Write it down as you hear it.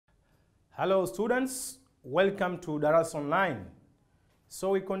Hello students, welcome to Darasa Online. So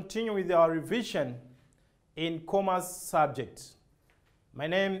we continue with our revision in commerce subject. My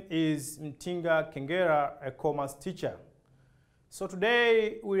name is Mtinga Kengera, a commerce teacher. So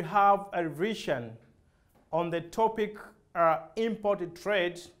today we have a revision on the topic import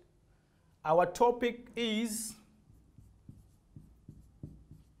trade. Our topic is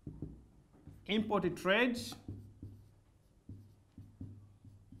import trade.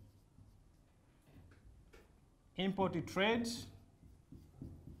 Import trade,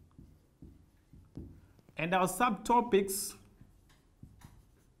 and our subtopics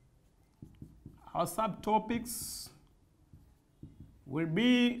will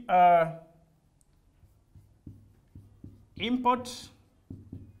be import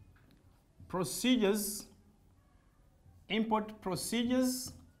procedures,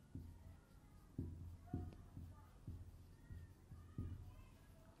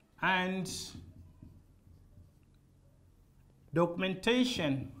 and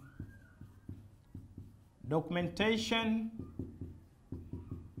documentation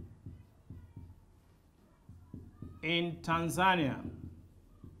in Tanzania.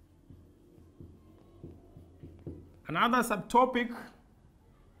 Another subtopic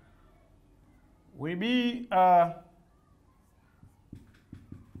will be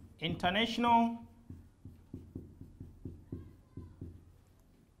international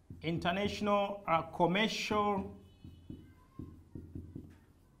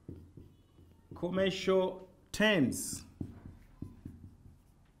commercial terms.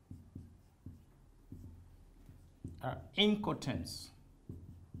 Incoterms.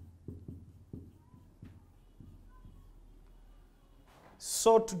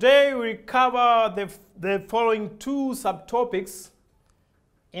 So today we cover the following two subtopics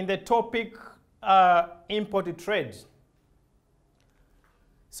in the topic import trade.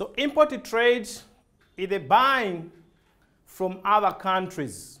 So import trade is the buying from other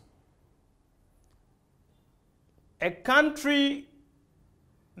countries. A country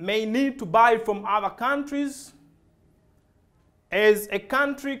may need to buy from other countries, as a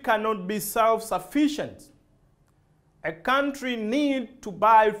country cannot be self-sufficient. A country needs to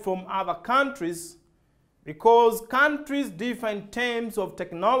buy from other countries because countries differ in terms of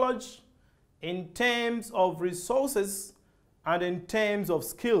technology, in terms of resources, and in terms of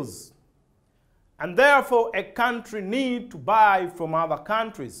skills. And therefore, a country needs to buy from other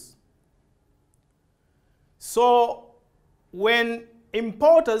countries. So when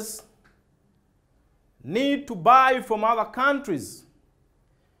importers need to buy from other countries,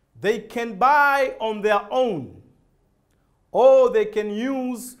 they can buy on their own, or they can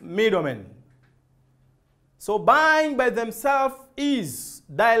use middlemen. So buying by themselves is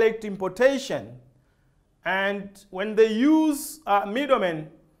direct importation, and when they use middlemen,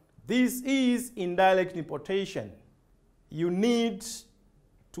 this is indirect importation. You need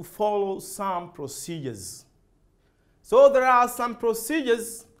to follow some procedures. So there are some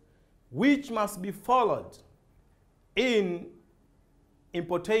procedures which must be followed in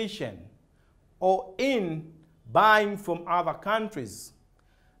importation or in buying from other countries.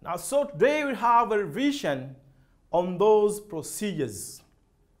 Now, so today we have a revision on those procedures.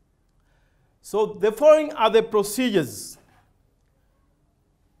 So the following are the procedures.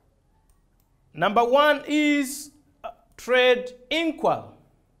 Number one is trade inquiry.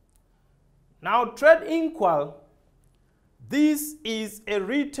 Now, trade inquiry, this is a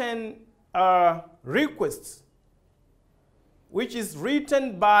written request which is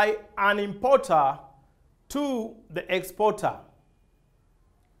written by an importer to the exporter.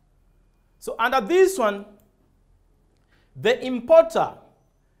 So under this one, the importer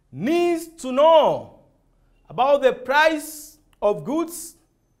needs to know about the price of goods,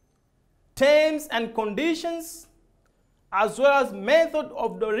 terms and conditions, as well as method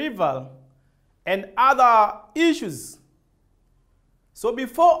of delivery and other issues. So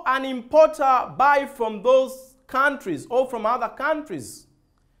before an importer buys from those countries or from other countries,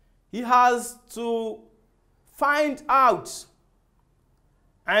 he has to find out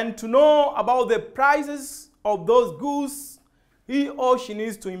and to know about the prices of those goods he or she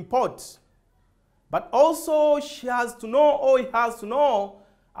needs to import. But also she has to know, or he has to know,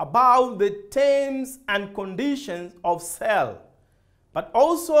 about the terms and conditions of sale. But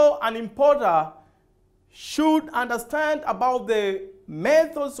also an importer should understand about the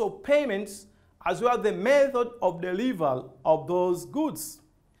methods of payments as well as the method of delivery of those goods.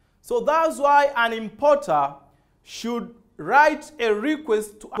 So that's why an importer should write a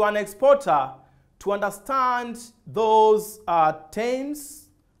request to an exporter to understand those terms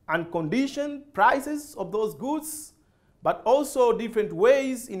and conditions, prices of those goods, but also different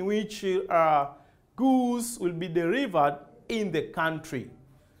ways in which goods will be delivered in the country.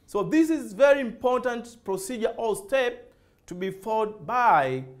 So this is very important procedure or step to be followed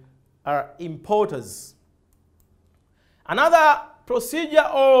by importers. Another procedure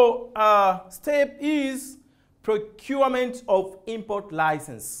or step is procurement of import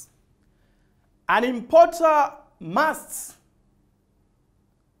license. An importer must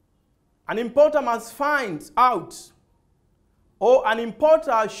find out, or an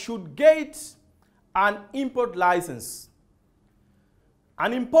importer should get an import license.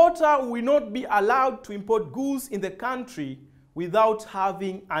 An importer will not be allowed to import goods in the country without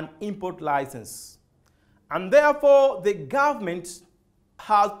having an import license. And therefore, the government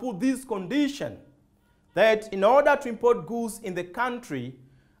has put this condition that in order to import goods in the country,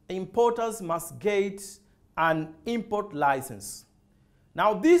 importers must get an import license.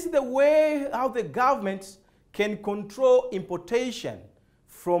 Now, this is the way how the government can control importation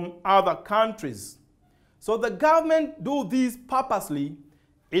from other countries. So the government do this purposely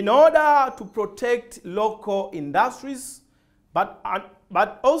in order to protect local industries, but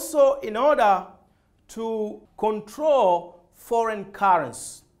also in order to control foreign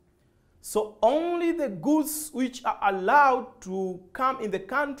currency. So only the goods which are allowed to come in the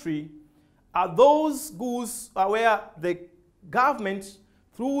country are those goods where the government,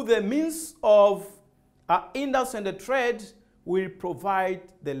 through the means of industry and the trade, will provide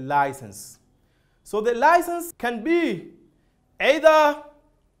the license. So the license can be either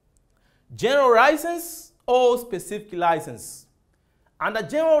general license or specific license. And a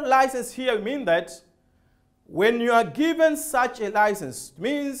general license here means that when you are given such a license, it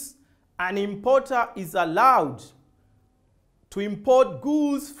means an importer is allowed to import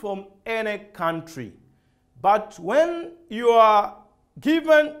goods from any country. But when you are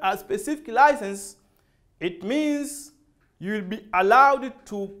given a specific license, it means you will be allowed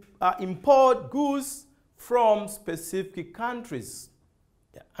to import goods from specific countries.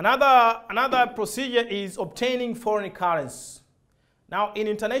 Another procedure is obtaining foreign currency. Now, in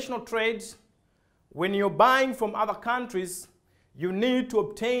international trade, when you're buying from other countries, you need to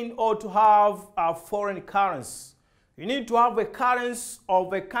obtain or to have a foreign currency. You need to have a currency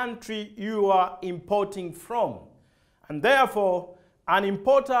of a country you are importing from. And therefore, an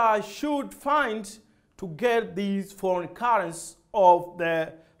importer should find to get these foreign currency of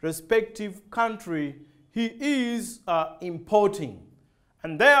the respective country he is importing.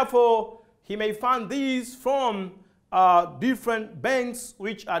 And therefore, he may find these from different banks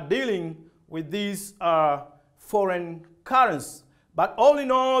which are dealing with these foreign currency. But all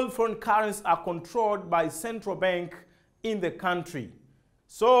in all, foreign currencies are controlled by central bank in the country.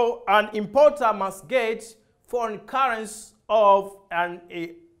 So an importer must get foreign currency of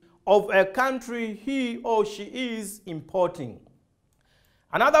a country he or she is importing.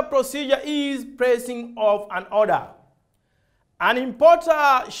 Another procedure is placing of an order. An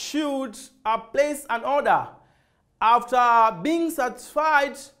importer should place an order after being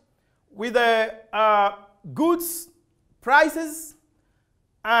satisfied with the goods prices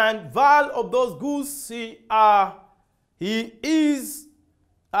and value of those goods he is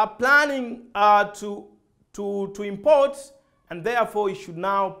planning to import, and therefore he should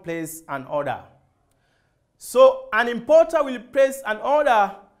now place an order. So an importer will place an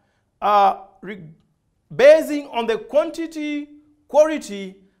order basing on the quantity,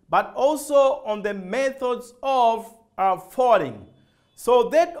 quality, but also on the methods of forwarding. So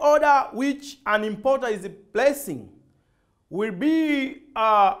that order which an importer is placing will be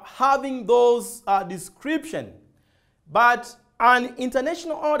having those description. But an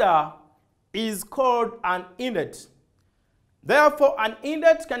international order is called an index. Therefore, an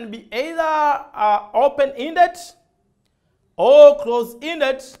index can be either open index or closed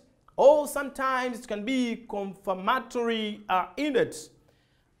index, or sometimes it can be confirmatory index.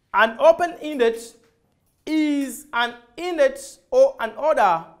 An open index is an index or an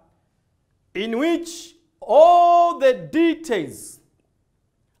order in which all the details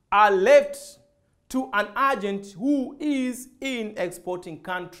are left to an agent who is in exporting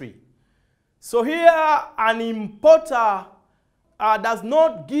country. So here an importer does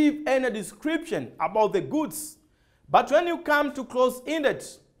not give any description about the goods. But when you come to closed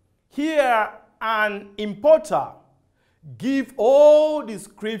index, here an importer give all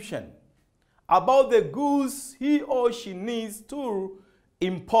description about the goods he or she needs to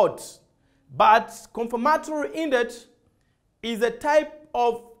import. But confirmatory index is a type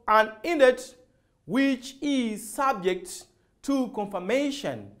of an index which is subject to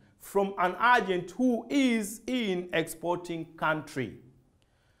confirmation from an agent who is in exporting country.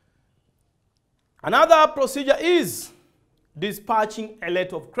 Another procedure is dispatching a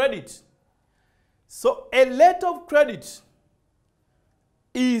letter of credit. So a letter of credit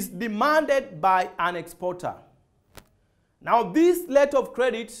is demanded by an exporter. Now this letter of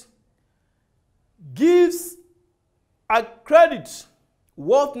credit gives a credit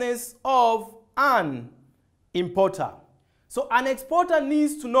worthiness of an importer. So an exporter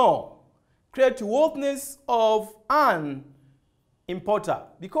needs to know credit worthiness of an importer,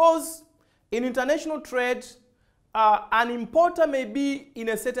 because in international trade, an importer may be in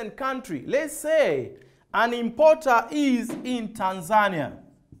a certain country. Let's say an importer is in Tanzania,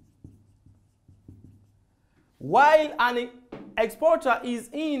 while an exporter is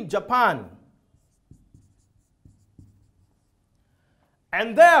in Japan.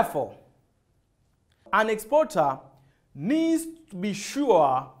 And therefore, an exporter needs to be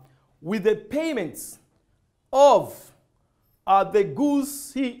sure with the payments of the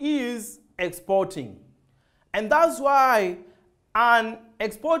goods he is exporting. And that's why an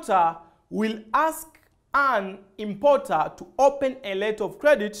exporter will ask an importer to open a letter of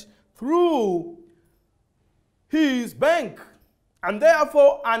credit through his bank. And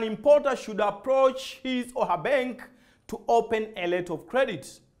therefore, an importer should approach his or her bank to open a letter of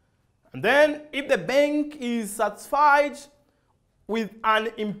credit. And then if the bank is satisfied with an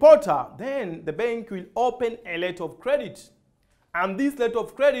importer, then the bank will open a letter of credit. And this letter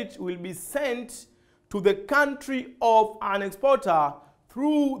of credit will be sent to the country of an exporter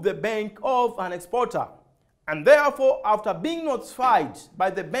through the bank of an exporter. And therefore, after being notified by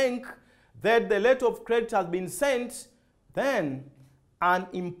the bank that the letter of credit has been sent, then an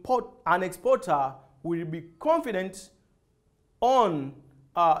exporter will be confident on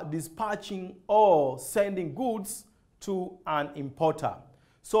dispatching or sending goods to an importer.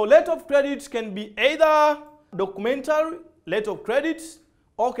 So letter of credit can be either documentary letter of credit,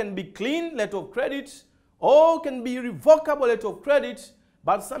 or can be clean letter of credit, or can be revocable letter of credit,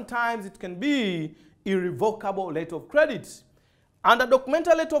 but sometimes it can be irrevocable letter of credit. And a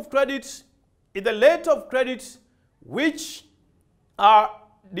documentary letter of credit is a letter of credit which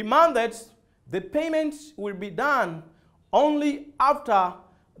demand that the payment will be done only after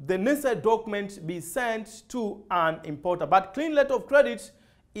the necessary document be sent to an importer. But clean letter of credit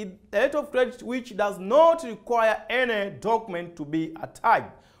is a letter of credit which does not require any document to be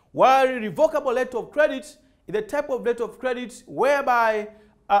attached. While revocable letter of credit is a type of letter of credit whereby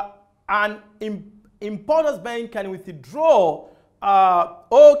an importer's bank can withdraw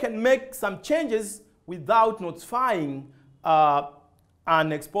or can make some changes without notifying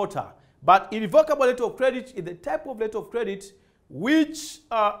an exporter. But irrevocable letter of credit is the type of letter of credit which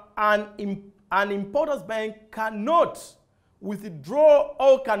an importer's bank cannot withdraw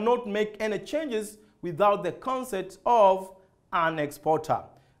or cannot make any changes without the consent of an exporter.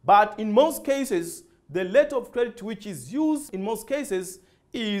 But in most cases, the letter of credit which is used in most cases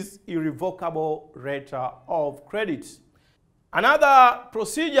is irrevocable letter of credit. Another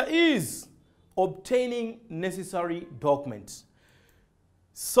procedure is obtaining necessary documents.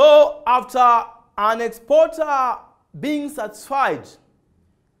 So after an exporter being satisfied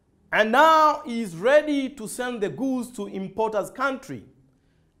and now is ready to send the goods to importer's country,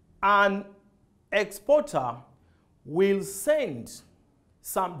 an exporter will send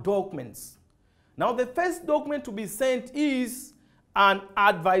some documents. Now the first document to be sent is an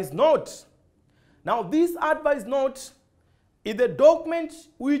advice note. Now this advice note is the document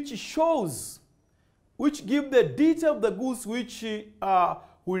which shows, which gives the detail of the goods which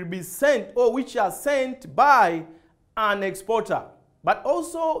will be sent or which are sent by an exporter. But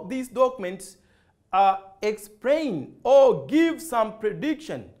also these documents explain or give some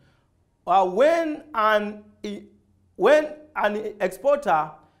prediction when an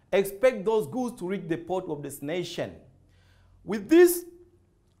exporter expects those goods to reach the port of destination. With this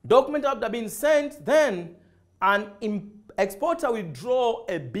document after being sent, then an exporter will draw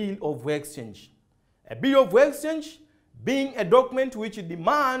a bill of exchange. A bill of exchange being a document which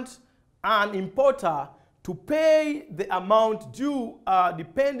demands an importer to pay the amount due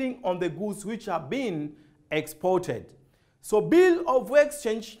depending on the goods which have been exported. So bill of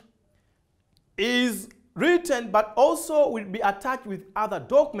exchange is written but also will be attached with other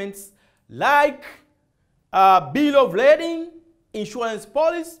documents like bill of lading, insurance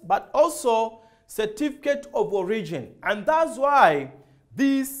policy, but also certificate of origin. And that's why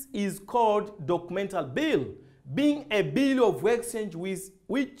this is called documental bill, being a bill of exchange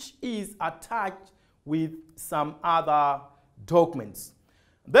which is attached with some other documents.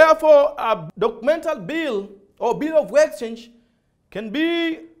 Therefore, a documental bill or bill of exchange can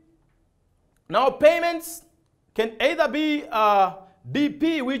be, now payments can either be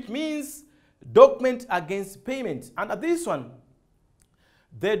DP, which means document against payment. Under this one,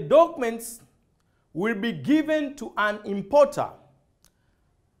 the documents will be given to an importer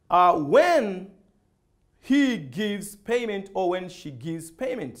when he gives payment or when she gives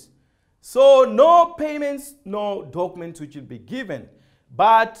payment. So no payments, no documents which will be given.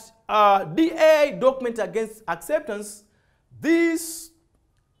 But DA, document against acceptance, this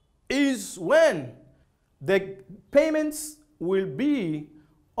is when the payments will be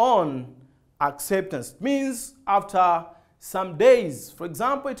on acceptance. Means after some days. For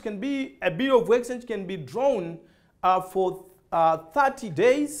example, it can be a bill of exchange can be drawn for 30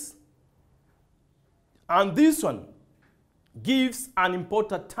 days. And this one gives an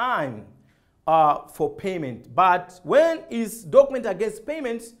important time for payment. But when is document against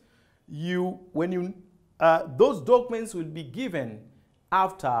payments, those documents will be given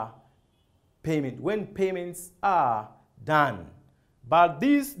after payment, when payments are done. But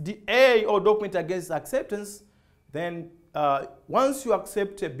this DA, or document against acceptance, then once you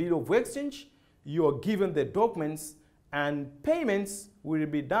accept a bill of exchange, you are given the documents, and payments will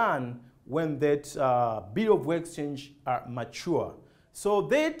be done when that bill of exchange are mature. So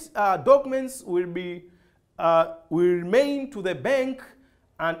that documents will remain to the bank,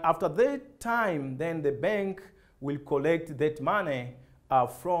 and after that time, then the bank will collect that money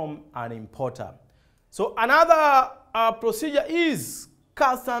from an importer. So another procedure is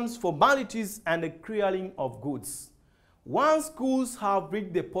customs formalities and the clearing of goods. Once goods have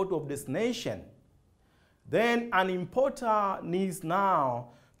reached the port of destination, then an importer needs now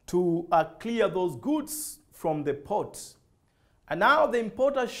to clear those goods from the port. And now the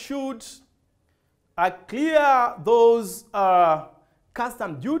importer should clear those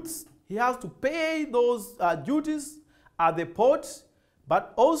custom duties. He has to pay those duties at the port,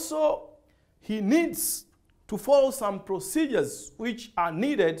 but also he needs to follow some procedures which are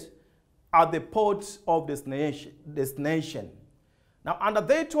needed at the port of destination. Now, under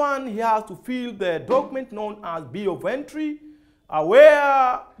that one, he has to fill the document known as bill of entry,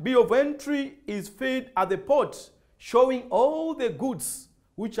 where bill of entry is filled at the port, showing all the goods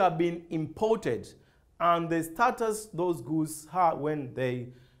which have been imported and the status those goods have when they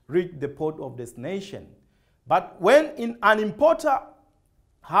reach the port of destination. But when an importer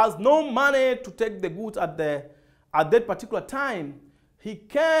has no money to take the goods at that particular time, he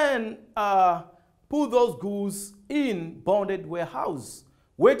can put those goods in bonded warehouse,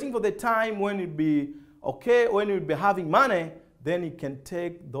 waiting for the time when it be okay, when he will be having money, then he can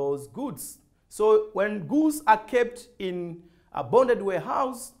take those goods. So when goods are kept in a bonded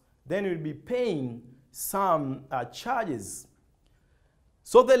warehouse, then he will be paying some charges.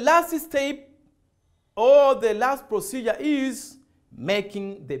 So the last step or the last procedure is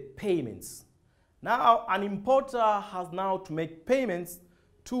making the payments. Now an importer has now to make payments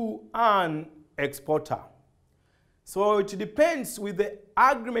to an exporter. So it depends with the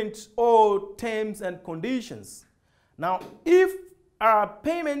agreement or terms and conditions. Now if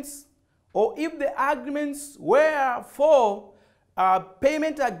payments or if the agreements were for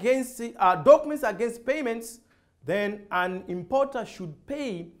payment against documents against payments, then an importer should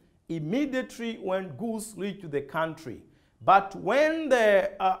pay immediately when goods reach the country. But when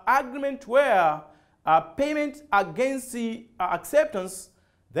the agreement were payment against the acceptance,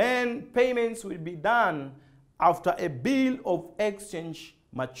 then payments will be done after a bill of exchange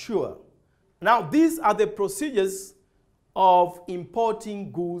mature. Now these are the procedures of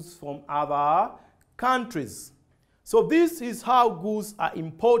importing goods from other countries. So this is how goods are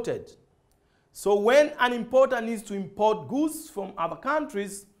imported. So when an importer needs to import goods from other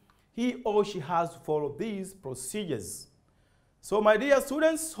countries, he or she has to follow these procedures. So my dear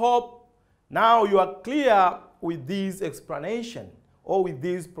students, hope now you are clear with this explanation or with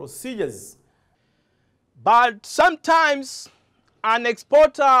these procedures. But sometimes an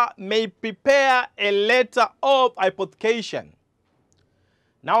exporter may prepare a letter of hypothecation.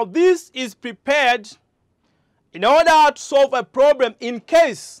 Now this is prepared in order to solve a problem in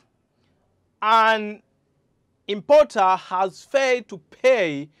case an importer has failed to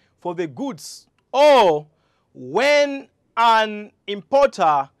pay for the goods, or when an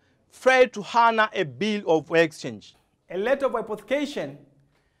importer failed to honor a bill of exchange. A letter of hypothecation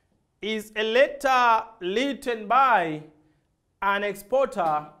is a letter written by an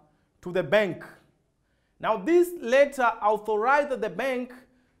exporter to the bank. Now this letter authorizes the bank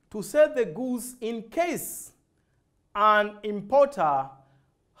to sell the goods in case an importer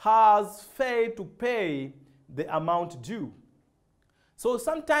has failed to pay the amount due. So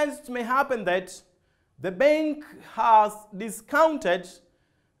sometimes it may happen that the bank has discounted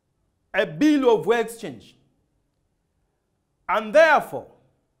a bill of exchange, and therefore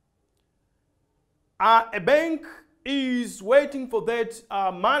a bank is waiting for that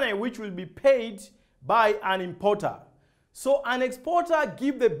money which will be paid by an importer. So an exporter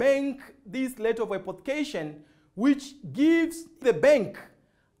gives the bank this letter of application, which gives the bank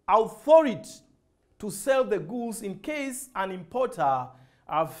authority to sell the goods in case an importer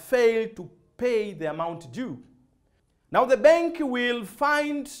failed to pay the amount due. Now the bank will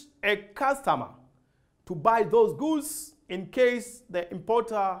find a customer to buy those goods in case the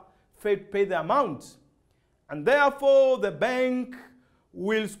importer failed to pay the amount. And therefore the bank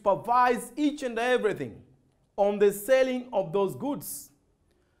will supervise each and everything on the selling of those goods.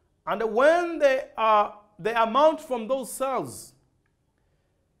 And when the amount from those sales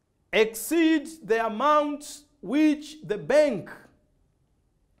exceeds the amount which the bank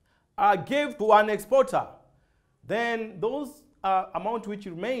gave to an exporter, then those amount which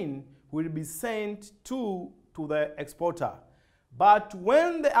remain will be sent to the exporter. But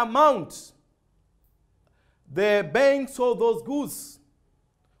when the amount the bank sold those goods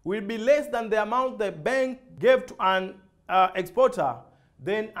will be less than the amount the bank gave to an exporter,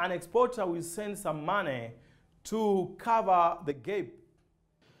 then an exporter will send some money to cover the gap.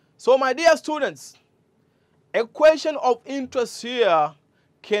 So my dear students, a question of interest here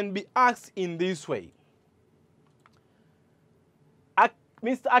can be asked in this way.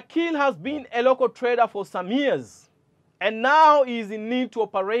 Mr. Akil has been a local trader for some years and now is in need to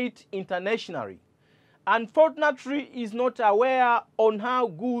operate internationally. Unfortunately, he is not aware on how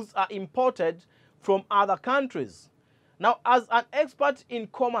goods are imported from other countries. Now, as an expert in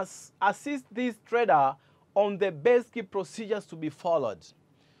commerce, assist this trader on the basic procedures to be followed.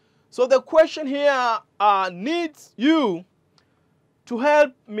 So the question here needs you to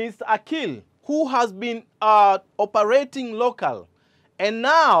help Mr. Akil, who has been operating local, and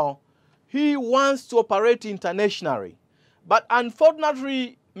now he wants to operate internationally. But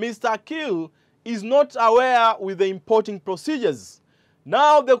unfortunately, Mr. Akil is not aware with the importing procedures.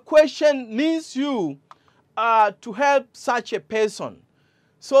 Now the question needs you to help such a person.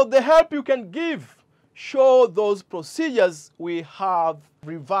 So the help you can give, show those procedures we have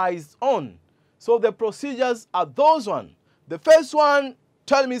revised on. So the procedures are those one. The first one,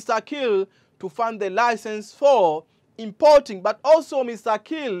 tell Mr. Akil to find the license for importing, but also Mr.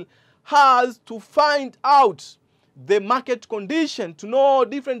 Akil has to find out the market condition to know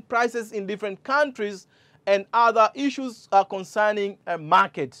different prices in different countries and other issues concerning a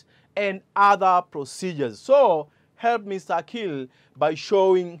market and other procedures. So help Mr. Akil by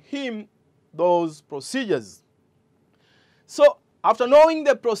showing him those procedures. So after knowing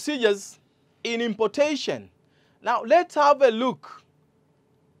the procedures in importation, now let's have a look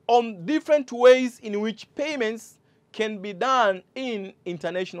on different ways in which payments can be done in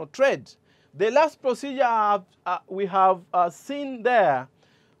international trade. The last procedure we have seen there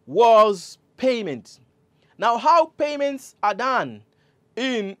was payment. Now, how payments are done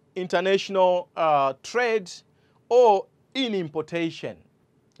in international trade or in importation.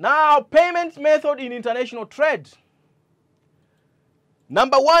 Now, payment method in international trade.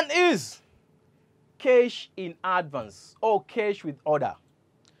 Number one is cash in advance or cash with order.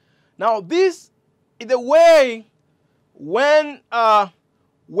 Now, this is the way when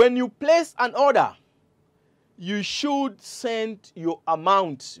you place an order, you should send your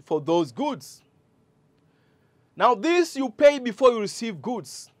amount for those goods. Now this you pay before you receive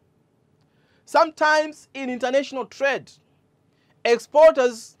goods. Sometimes in international trade,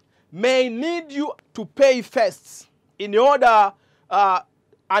 exporters may need you to pay first in order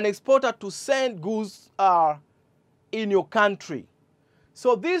an exporter to send goods in your country.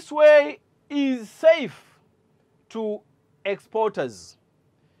 So this way is safe to exporters.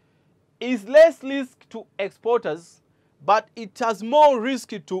 Is less risk to exporters, but it has more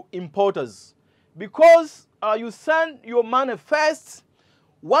risk to importers. Because you send your money first,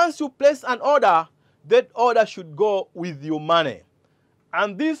 once you place an order, that order should go with your money.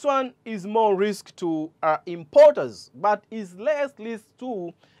 And this one is more risk to importers, but is less risk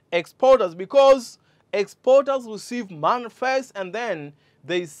to exporters because exporters receive money first and then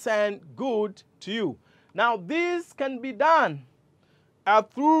they send good to you. Now this can be done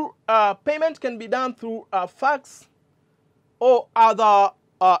through payment can be done through fax or other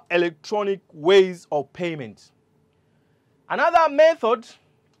electronic ways of payment. Another method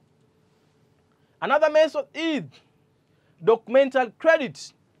is documental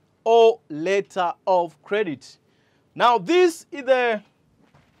credit or letter of credit. Now this is the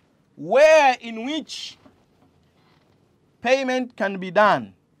way in which payment can be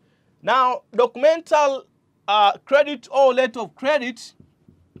done. Now documental credit or letter of credit,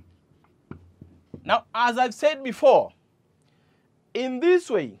 now as I've said before, in this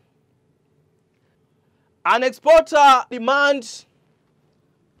way An exporter demands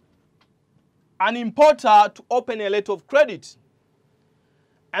an importer to open a letter of credit.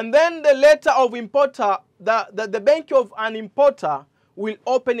 And then the letter of importer, the bank of an importer will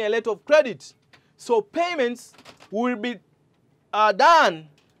open a letter of credit. So payments will be done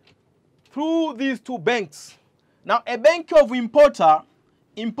through these two banks. Now a bank of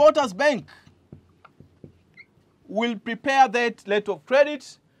importer's bank, will prepare that letter of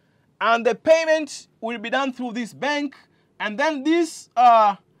credit, and the payment will be done through this bank, and then this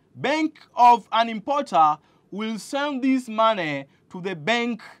bank of an importer will send this money to the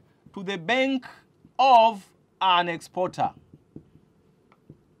bank of an exporter.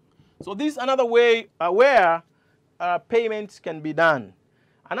 So this is another way where payments can be done.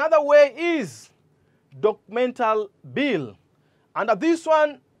 Another way is documental bill. Under this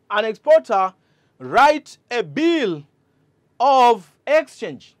one, an exporter writes a bill of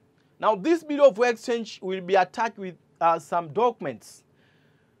exchange. Now this bill of exchange will be attached with some documents.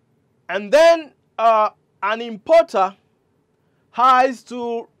 And then an importer has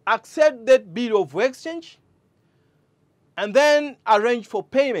to accept that bill of exchange and then arrange for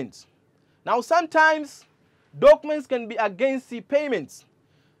payments. Now sometimes documents can be against the payments,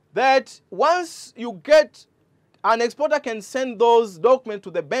 that once you get, an exporter can send those documents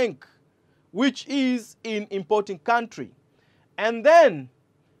to the bank which is in importing country, and then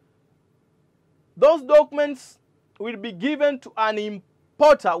those documents will be given to an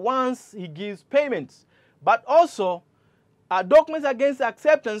importer once he gives payments. But also documents against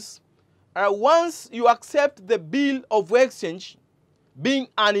acceptance, once you accept the bill of exchange, being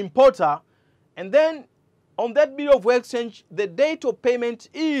an importer, and then on that bill of exchange the date of payment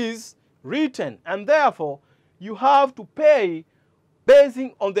is written, and therefore you have to pay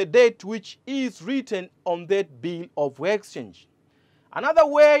basing on the date which is written on that bill of exchange. Another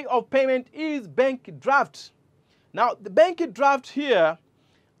way of payment is bank draft. Now the bank draft here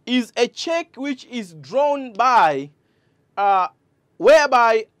is a check which is drawn by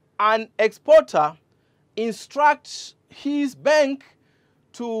whereby an exporter instructs his bank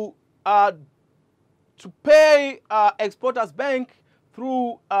to pay exporter's bank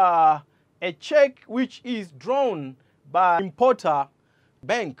through a check which is drawn by importer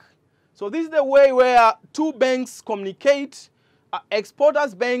bank. So this is the way where two banks communicate,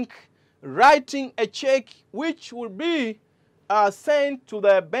 exporter's bank writing a check which will be sent to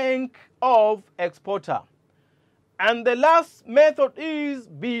the bank of exporter. And the last method is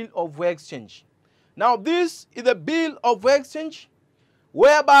bill of exchange. Now this is the bill of exchange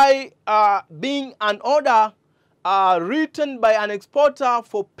whereby being an order written by an exporter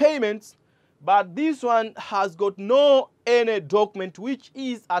for payments, but this one has got no any document which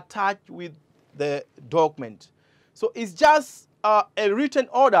is attached with the document. So it's just a written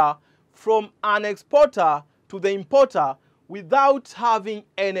order from an exporter to the importer without having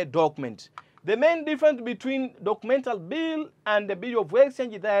any document. The main difference between documental bill and the bill of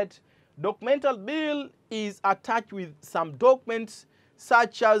exchange is that documental bill is attached with some documents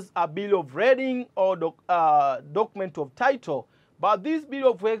such as a bill of lading or document of title, but this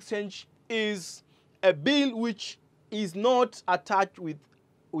bill of exchange is a bill which is not attached with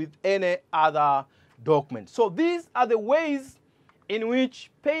any other document. So these are the ways in which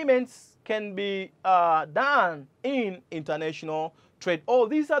payments can be done in international trade. Or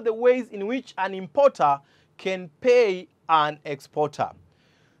these are the ways in which an importer can pay an exporter.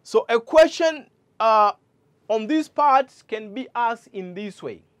 So a question on this part can be asked in this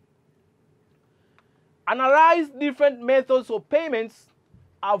way. Analyze different methods of payments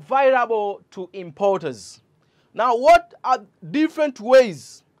available to importers. Now what are different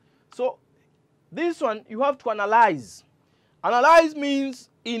ways? So this one you have to analyze. Analyze means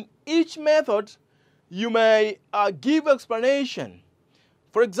in each method you may give explanation.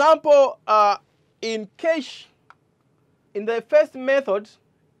 For example, in cash, in the first method,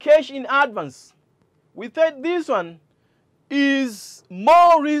 cash in advance, we said this one is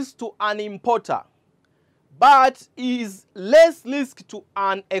more risk to an importer, but is less risk to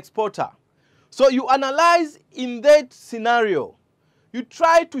an exporter. So you analyze in that scenario. You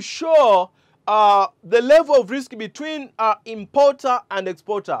try to show the level of risk between importer and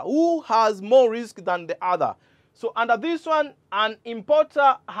exporter. Who has more risk than the other? So under this one, an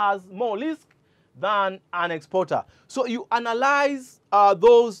importer has more risk than an exporter. So you analyze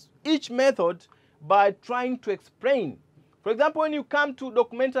each method by trying to explain. For example, when you come to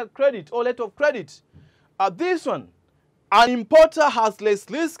documental credit or letter of credit, this one, an importer has less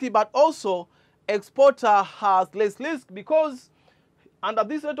risk, but also exporter has less risk, because under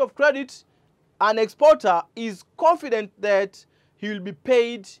this letter of credit, an exporter is confident that he will be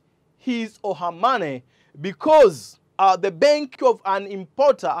paid his or her money because the bank of an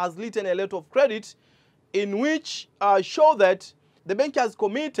importer has written a letter of credit in which show that the bank has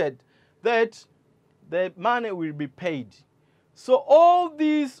committed that the money will be paid. So all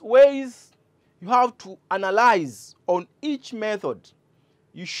these ways you have to analyze on each method.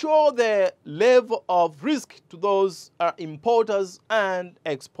 You show the level of risk to those importers and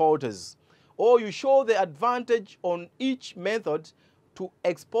exporters, or you show the advantage on each method to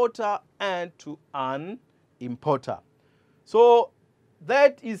exporter and to an importer. So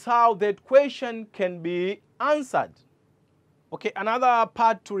that is how that question can be answered. Okay, another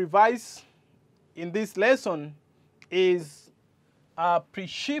part to revise in this lesson is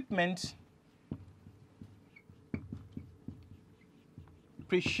pre-shipment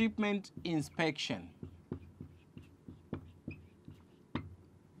inspection.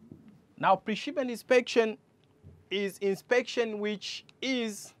 Now, pre-shipment inspection is inspection which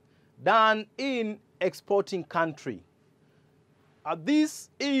is done in exporting country. This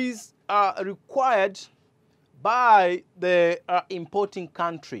is required by the importing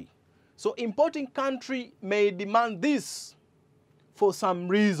country. So importing country may demand this for some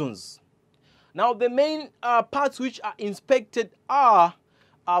reasons. Now, the main parts which are inspected are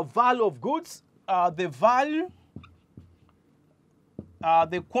value of goods, the value,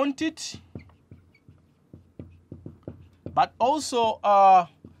 the quantity, but also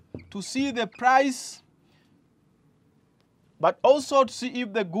to see the price, but also to see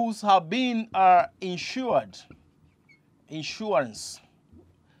if the goods have been insured, insurance.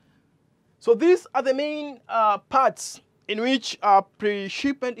 So these are the main parts in which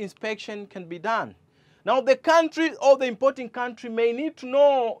pre-shipment inspection can be done. Now, the country or the importing country may need to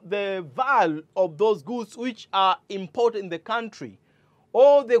know the value of those goods which are imported in the country,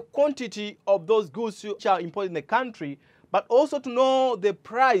 or the quantity of those goods which are imported in the country, but also to know the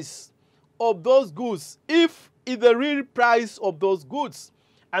price of those goods, if it's the real price of those goods.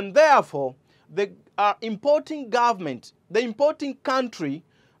 And therefore, the importing government, the importing country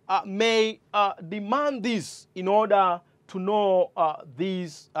may demand this in order to know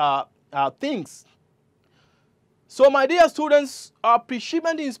these things. So, my dear students,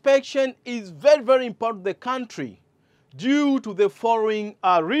 pre-shipment inspection is very, very important to the country due to the following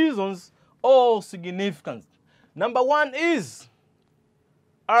reasons or significance. Number one is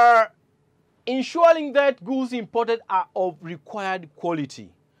ensuring that goods imported are of required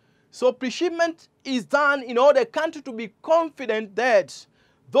quality. So pre-shipment is done in order for the country to be confident that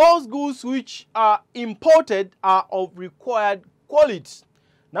those goods which are imported are of required quality.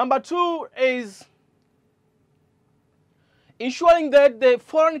 Number two is ensuring that the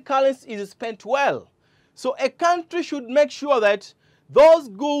foreign currency is spent well. So a country should make sure that those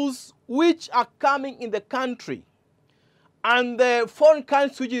goods which are coming in the country and the foreign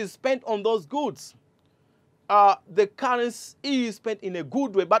currency which is spent on those goods, the currency is spent in a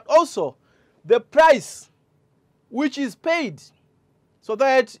good way, but also the price which is paid, so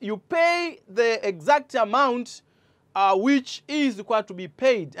that you pay the exact amount which is required to be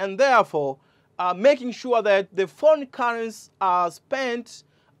paid, and therefore making sure that the foreign currencies are spent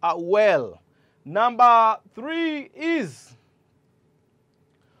well. Number three is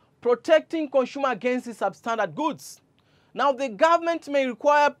protecting consumer against substandard goods. Now, the government may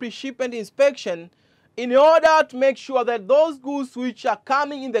require pre-shipment inspection in order to make sure that those goods which are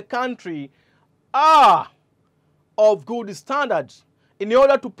coming in the country are of good standard, in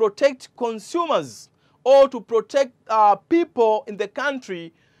order to protect consumers or to protect people in the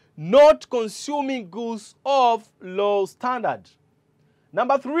country not consuming goods of low standard.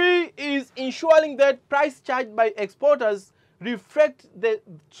 Number three is ensuring that price charged by exporters reflect the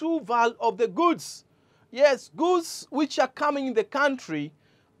true value of the goods. Yes, goods which are coming in the country,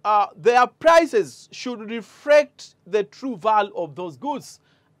 their prices should reflect the true value of those goods.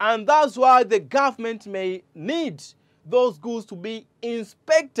 And that's why the government may need those goods to be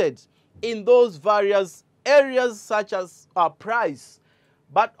inspected in those various areas such as price.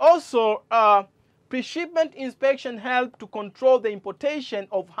 But also, pre-shipment inspection helps to control the importation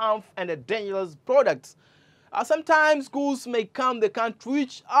of harmful and dangerous products. Sometimes goods may come to the country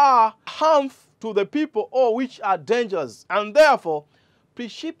which are harmful to the people or which are dangerous, and therefore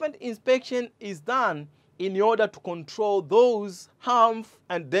pre-shipment inspection is done in order to control those harmful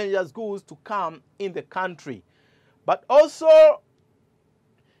and dangerous goods to come in the country. But also,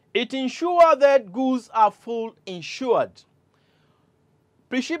 it ensures that goods are fully insured.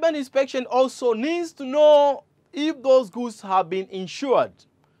 Pre-shipment inspection also needs to know if those goods have been insured.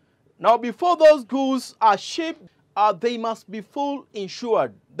 Now, before those goods are shipped, they must be fully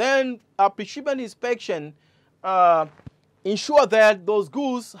insured. Then pre-shipment inspection ensure that those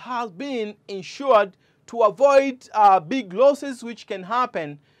goods have been insured to avoid big losses which can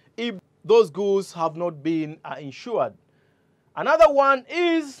happen if those goods have not been insured. Another one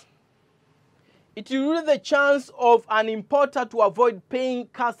is it reduces the chance of an importer to avoid paying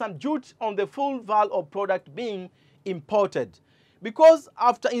custom duty on the full value of product being imported, because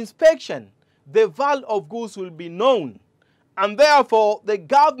after inspection, the value of goods will be known, and therefore the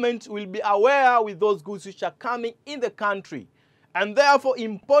government will be aware with those goods which are coming in the country, and therefore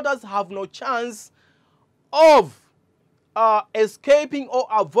importers have no chance of escaping or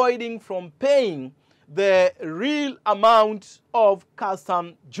avoiding from paying the real amount of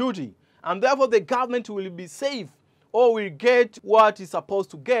custom duty, and therefore the government will be safe or will get what is supposed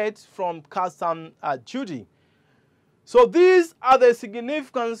to get from custom duty. So these are the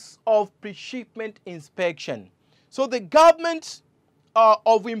significance of pre-shipment inspection. So the government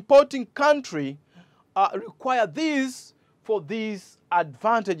of importing country require this for these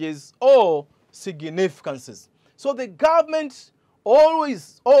advantages or significances. So the government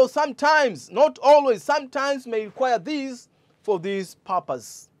always, or sometimes, not always, sometimes may require these for this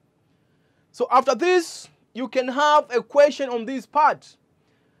purpose. So after this, you can have a question on this part.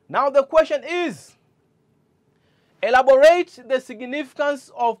 Now the question is, elaborate the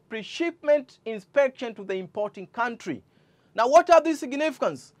significance of pre-shipment inspection to the importing country. Now what are these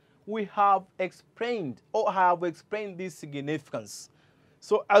significance? We have explained this significance.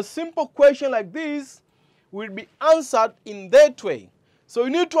 So a simple question like this will be answered in that way. So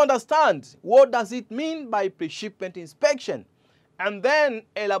you need to understand what does it mean by pre-shipment inspection, and then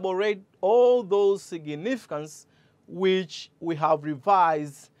elaborate all those significance which we have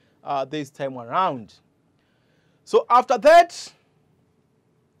revised this time around. So after that,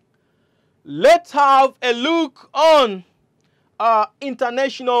 let's have a look on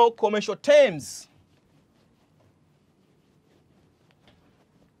international commercial terms.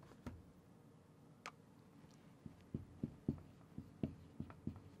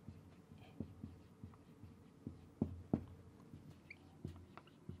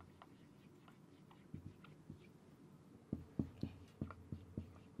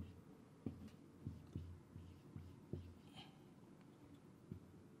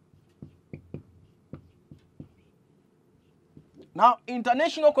 Now,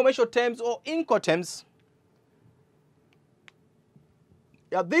 international commercial terms or Incoterms,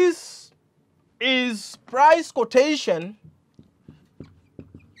 this is price quotation,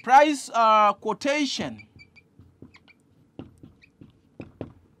 terms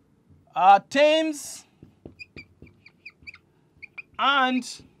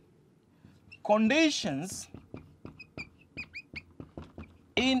and conditions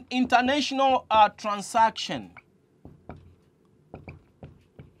in international transaction.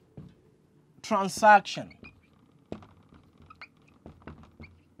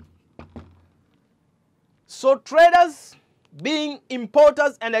 So traders, being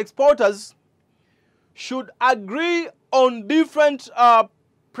importers and exporters, should agree on different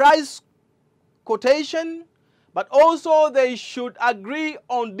price quotation, but also they should agree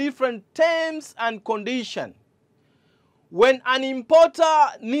on different terms and conditions. When an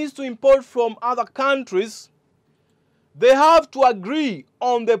importer needs to import from other countries, they have to agree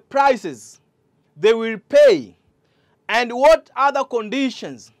on the prices they will pay and what other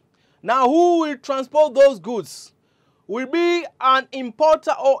conditions. Now, who will transport those goods? Will be an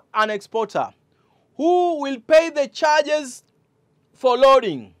importer or an exporter. Who will pay the charges for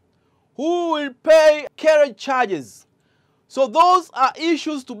loading? Who will pay carriage charges? So those are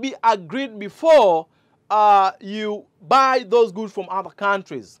issues to be agreed before you buy those goods from other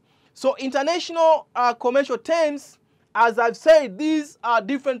countries. So international commercial terms, as I've said, these are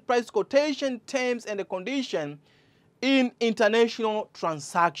different price quotation terms and the condition in international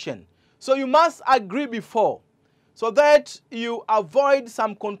transaction. So you must agree before so that you avoid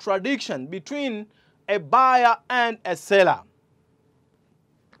some contradiction between a buyer and a seller.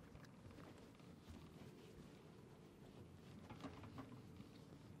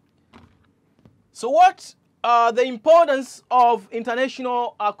 So what are the importance of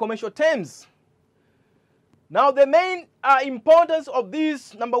international commercial terms? Now, the main importance of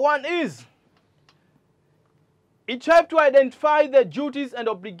this, number one, is it helps to identify the duties and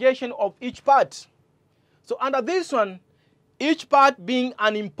obligations of each part. So under this one, each part being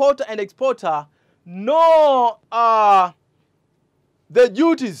an importer and exporter know the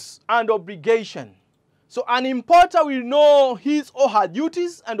duties and obligation. So an importer will know his or her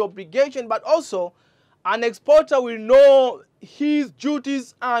duties and obligation, but also an exporter will know his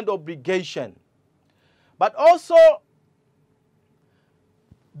duties and obligation. But also,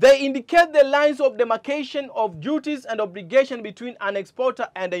 they indicate the lines of demarcation of duties and obligation between an exporter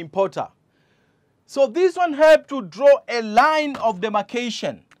and an importer. So this one helps to draw a line of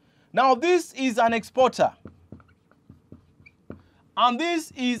demarcation. Now this is an exporter, and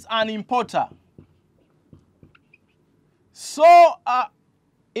this is an importer. So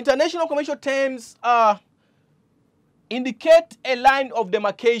international commercial terms indicate a line of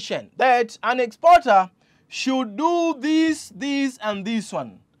demarcation that an exporter should do this, this, and this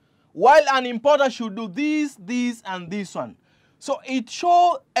one, while an importer should do this, this, and this one. So it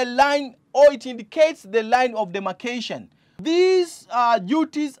shows a line, or it indicates the line of demarcation. These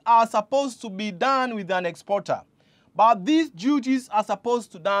duties are supposed to be done with an exporter, but these duties are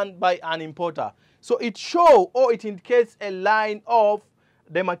supposed to be done by an importer. So it shows, or it indicates a line of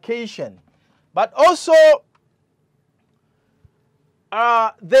demarcation. But also,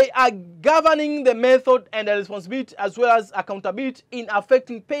 they are governing the method and the responsibility as well as accountability in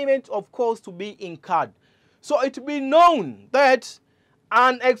affecting payment of costs to be incurred. So it will be known that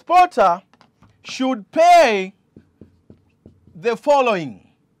an exporter should pay the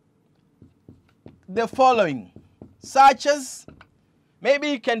following, such as maybe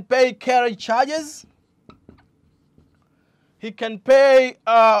he can pay carriage charges, he can pay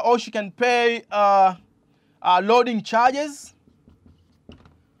or she can pay loading charges,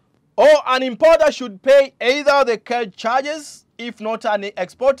 or an importer should pay either the carriage charges, if not an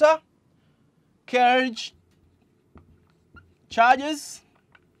exporter, carriage charges,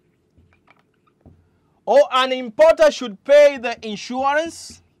 or an importer should pay the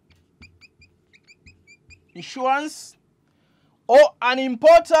insurance, or an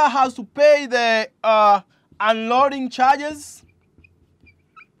importer has to pay the unloading charges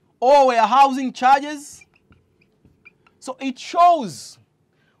or warehousing charges. So it shows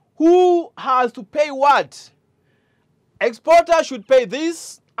who has to pay what. Exporter should pay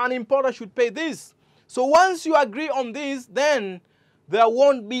this, and importer should pay this. So once you agree on this, then there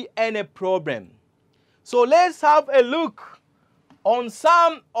won't be any problem. So let's have a look on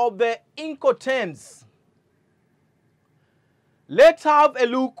some of the Incoterms. Let's have a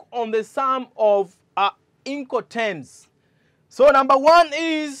look on the sum of Incoterms. So number one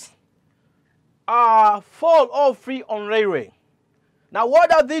is fall or free on railway. Now what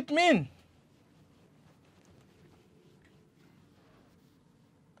does it mean?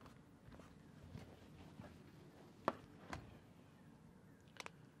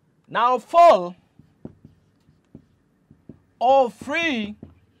 Now fall or free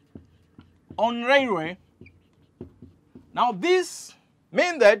on railway. Now this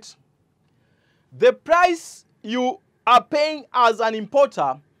means that the price you are paying as an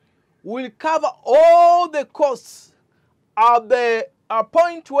importer will cover all the costs at the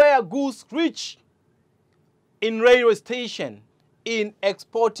point where goods reach in railway station in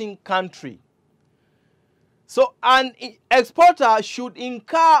exporting country. So an exporter should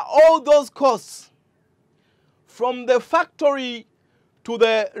incur all those costs from the factory to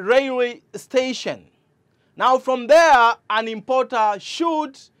the railway station. Now from there, an importer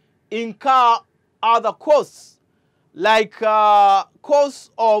should incur other costs, like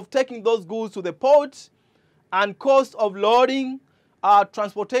costs of taking those goods to the port, and cost of loading,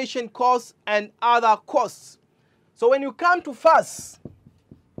 transportation costs, and other costs. So when you come to first,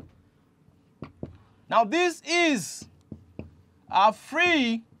 now this is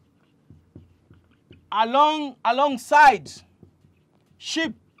free alongside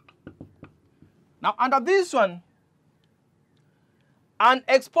ship. Now under this one, an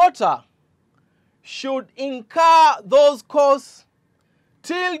exporter should incur those costs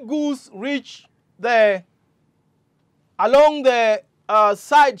till goods reach along the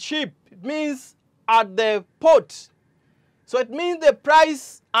side ship. It means at the port. So it means the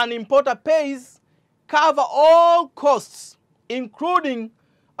price an importer pays cover all costs, including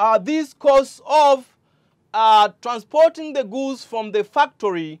these costs of transporting the goods from the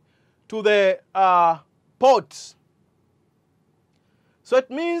factory to the port. So it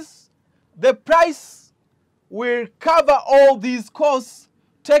means the price will cover all these costs,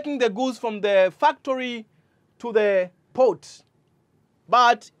 taking the goods from the factory to the port,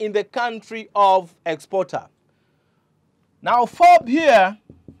 but in the country of exporter. Now FOB here,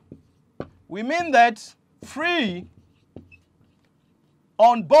 we mean that free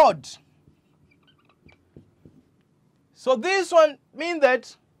on board. So this one means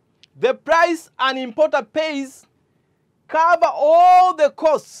that the price an importer pays cover all the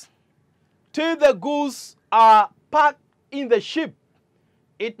costs till the goods are packed in the ship.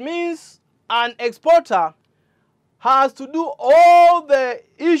 It means an exporter has to do all the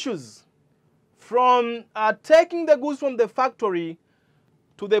issues from taking the goods from the factory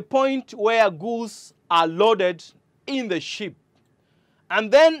to the point where goods are loaded in the ship. and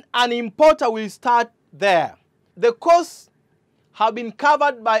then an importer will start there. The costs have been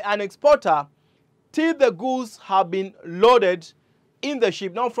covered by an exporter till the goods have been loaded in the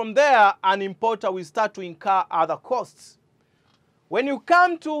ship. Now from there, an importer will start to incur other costs. When you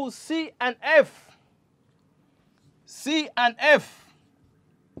come to C and F,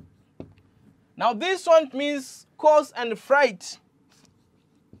 now this one means cost and freight.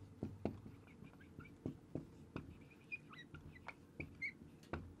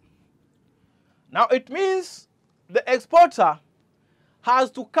 Now it means the exporter has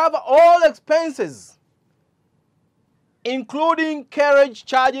to cover all expenses, including carriage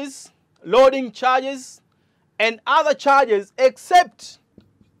charges, loading charges, and other charges except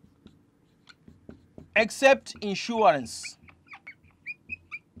insurance.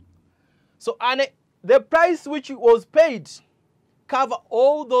 So the price which was paid cover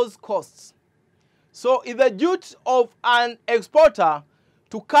all those costs. So it's the duty of an exporter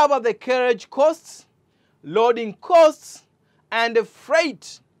to cover the carriage costs, loading costs, and the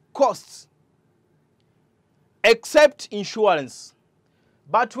freight costs, except insurance.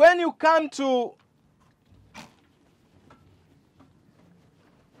 But when you come to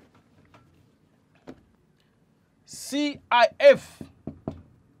CIF,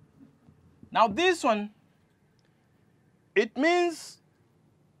 now this one, it means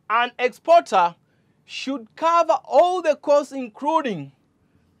an exporter should cover all the costs, including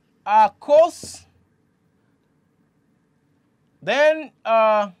costs, then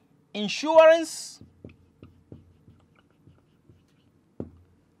insurance,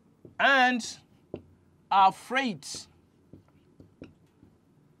 and freight.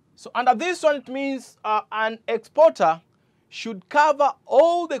 So under this one, it means an exporter should cover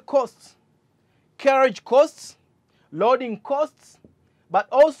all the costs, carriage costs, loading costs, but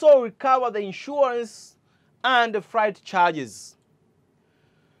also recover the insurance and the freight charges.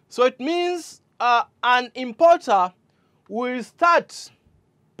 So it means an importer will start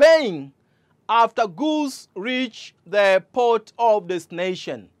paying after goods reach the port of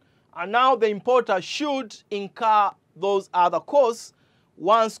destination. And now the importer should incur those other costs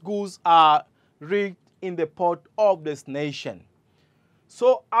once goods are reached in the port of destination.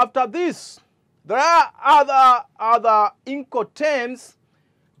 So after this, there are other Incoterms,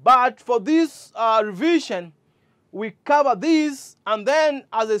 but for this revision, we cover these, and then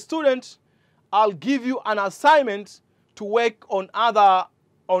as a student, I'll give you an assignment to work on other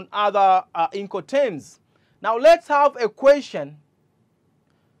Incoterms. Now let's have a question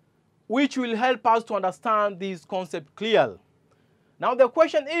which will help us to understand this concept clearly. Now the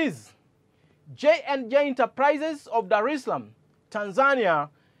question is, J&J Enterprises of Dar es Salaam, Tanzania,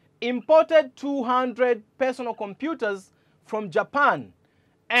 imported 200 personal computers from Japan,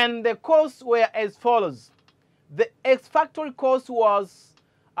 and the costs were as follows. The ex-factory cost was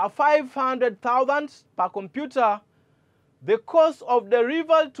 500,000 per computer. The cost of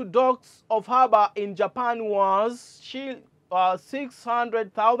delivery to docks of harbor in Japan was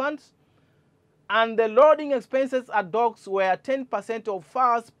 600,000, and the loading expenses at docks were 10% of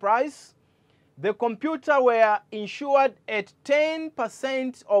first price. The computer were insured at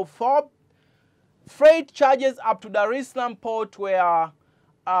 10% of FOB. Freight charges up to Dar es Salaam port were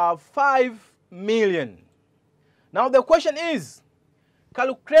 5 million. Now the question is,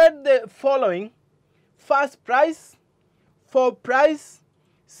 calculate the following: first price, FOB price,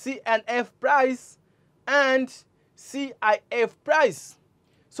 C&F price, and CIF price.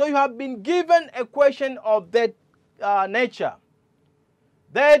 So you have been given a question of that nature,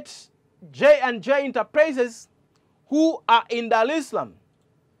 that J&J Enterprises, who are in Dar es Salaam,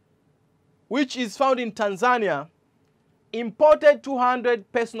 which is found in Tanzania, imported 200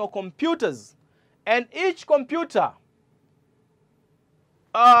 personal computers, and each computer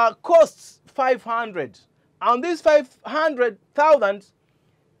costs 500, and this 500,000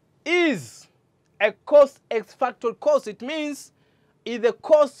 is a cost ex-factory cost. It means it's the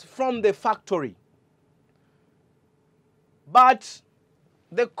cost from the factory, but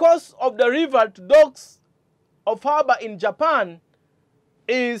the cost of the river to docks of harbor in Japan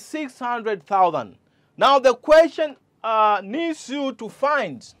is 600,000. Now the question needs you to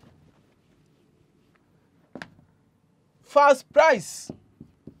find first price,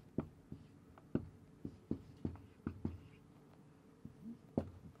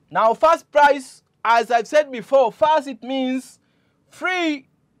 now first price, as I've said before, first it means free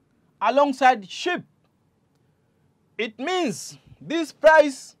alongside ship. It means this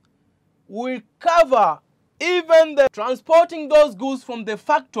price will cover even the transporting those goods from the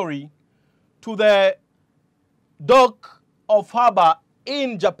factory to the dock of harbor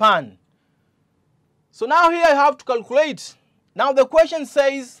in Japan. So now here I have to calculate Now the question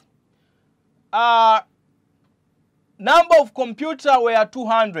says, number of computers were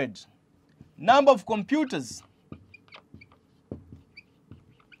 200. Number of computers.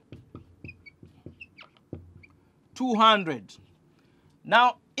 $200.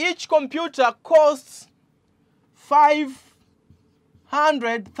 Now each computer costs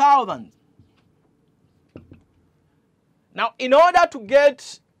 500,000. Now in order to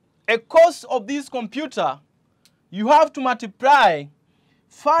get a cost of this computer, you have to multiply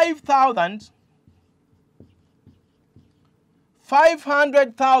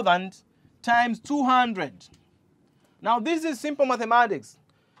 500,000 times 200. Now this is simple mathematics.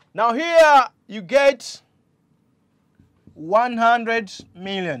 Now here you get 100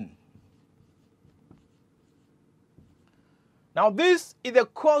 million. Now this is the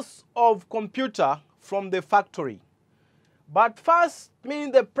cost of computer from the factory. But first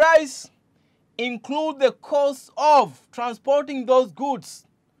means the price include the cost of transporting those goods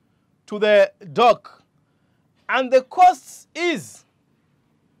to the dock. And the cost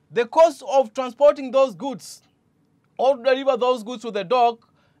of transporting those goods or deliver those goods to the dock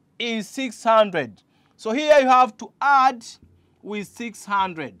is 600. So here you have to add with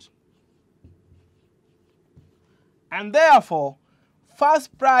 600. And therefore,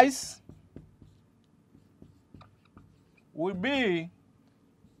 first price will be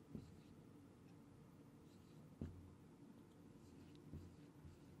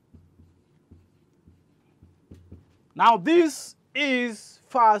now this is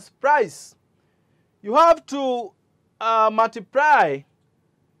first price. You have to multiply.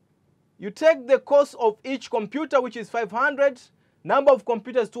 You take the cost of each computer, which is 500, number of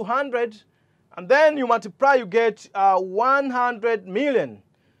computers 200, and then you multiply, you get 100 million.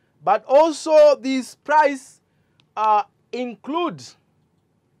 But also this price includes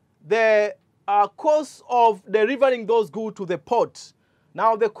the cost of delivering those goods to the port.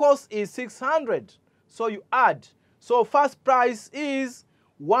 Now the cost is 600, so you add. So first price is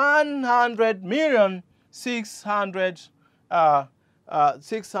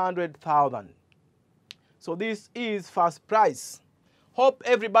 100,600,000. So this is first price. Hope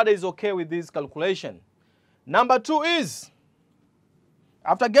everybody is okay with this calculation. Number two is,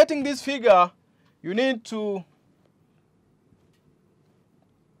 after getting this figure, you need to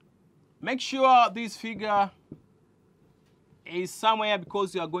make sure this figure is somewhere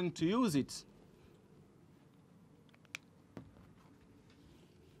because you are going to use it.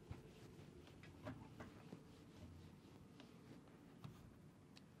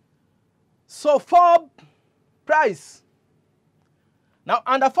 So FOB price. Now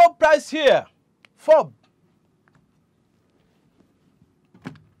under FOB price here, FOB.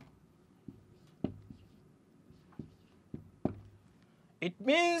 It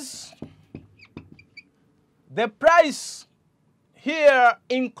means the price here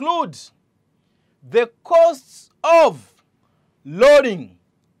includes the costs of loading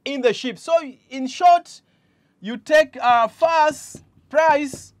in the ship. So in short, you take first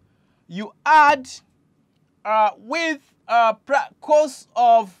price, you add with cost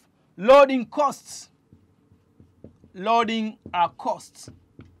of loading costs. Loading costs.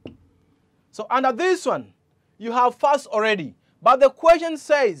 So under this one, you have first already. But the question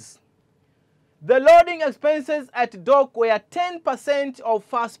says, the loading expenses at dock were 10% of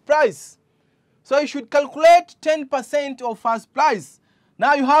first price. So you should calculate 10% of first price.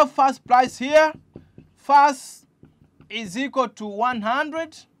 Now you have first price here. First is equal to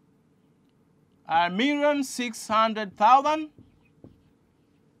 100,600,000.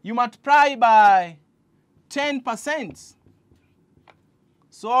 You multiply by 10%.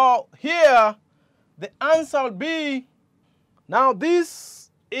 So here the answer will be, now this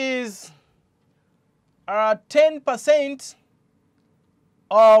is 10%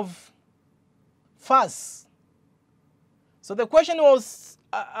 of first. So the question was,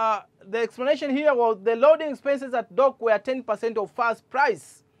 the explanation here was the loading expenses at dock were 10% of first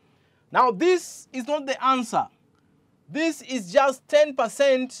price. Now this is not the answer. This is just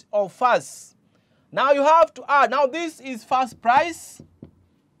 10% of first. Now you have to add. Now this is first price.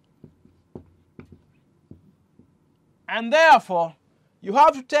 And therefore, you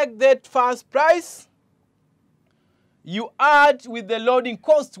have to take that first price. You add with the loading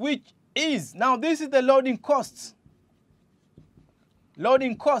cost, which is, now this is the loading costs.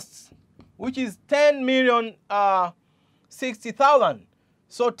 Loading costs, which is 10,060,000.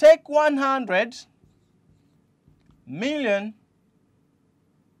 So take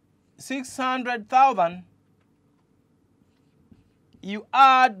 100,600,000. You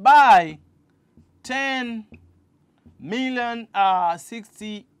add by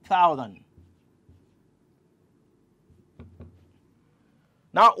 10,060,000.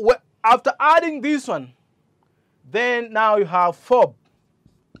 Now, after adding this one, then now you have FOB.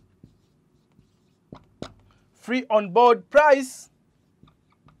 Free on board price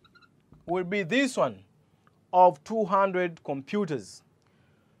will be this one of 200 computers.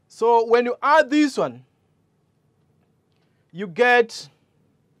 So when you add this one, you get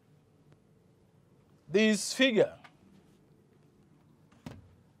this figure.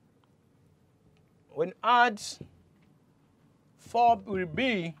 When you add FOB will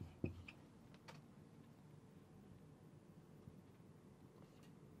be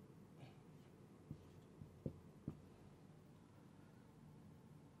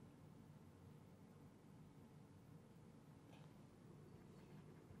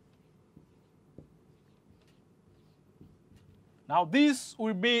now this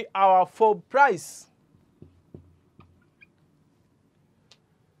will be our FOB price.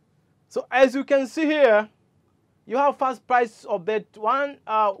 So as you can see here, you have first price of that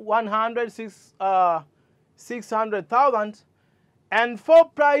 600,000, and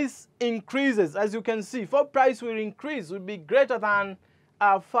FOB price increases. As you can see, FOB price will increase, will be greater than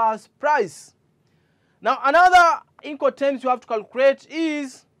our first price. Now another Incoterms you have to calculate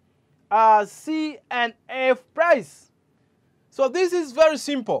is C and F price. So this is very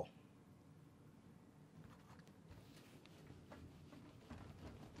simple.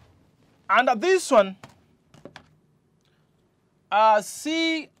 Under this one,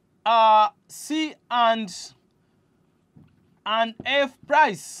 C and F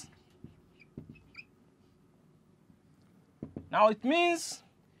price. Now it means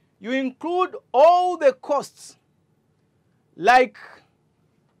you include all the costs, like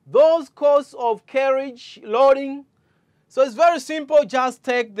those costs of carriage, loading. So it's very simple. Just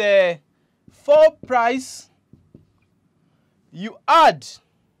take the FOB price, you add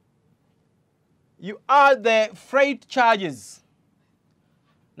the freight charges.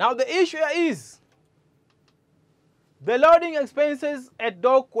 Now the issue is the loading expenses at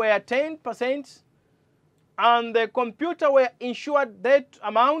dock were 10% and the computer were insured that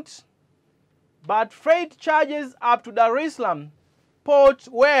amount, but freight charges up to Dar es Salaam port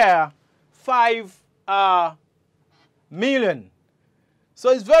were 5 million. So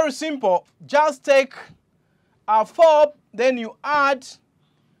it's very simple. Just take a FOB, then you add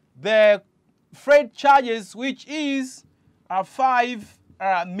the freight charges, which is 5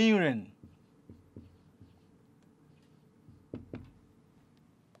 million.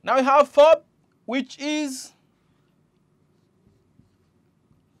 Now we have FOB, which is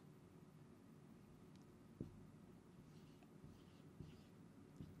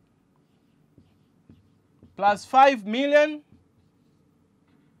plus 5 million.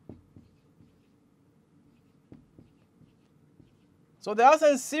 So the answer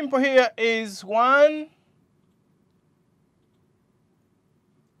is simple here is 1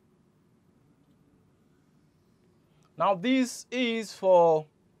 now this is for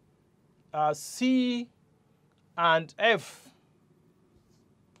C and F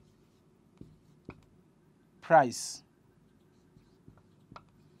price.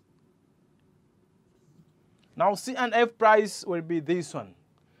 Now C and F price will be this one.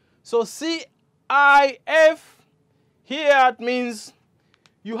 So CIF here it means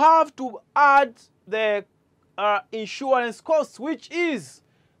you have to add the insurance cost, which is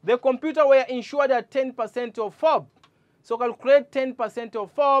the computer were insured at 10% of FOB. So calculate 10%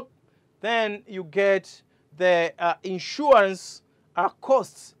 of FOB, then you get the insurance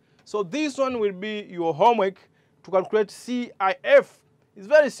costs. So this one will be your homework to calculate CIF. It's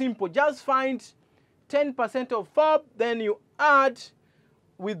very simple. Just find 10% of FOB, then you add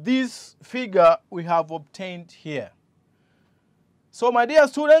with this figure we have obtained here. So my dear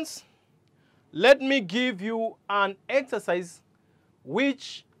students, let me give you an exercise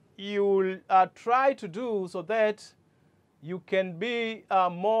which you'll try to do so that you can be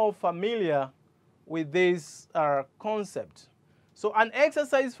more familiar with this concept. So an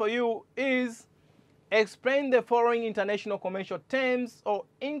exercise for you is explain the following international commercial terms or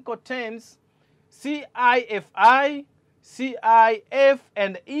Incoterms: CIFI, CIF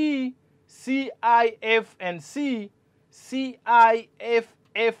and E, CIF and C, CIFFO,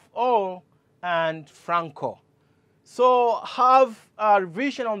 and Franco. So have a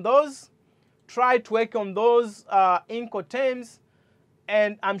revision on those. Try to work on those Incoterms,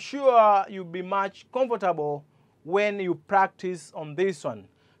 and I'm sure you'll be much comfortable when you practice on this one.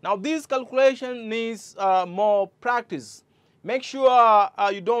 Now this calculation needs more practice. Make sure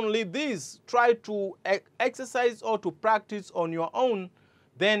you don't leave this. Try to exercise or to practice on your own.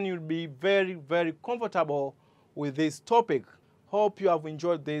 Then you'll be very, very comfortable with this topic. Hope you have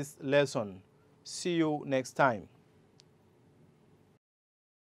enjoyed this lesson. See you next time.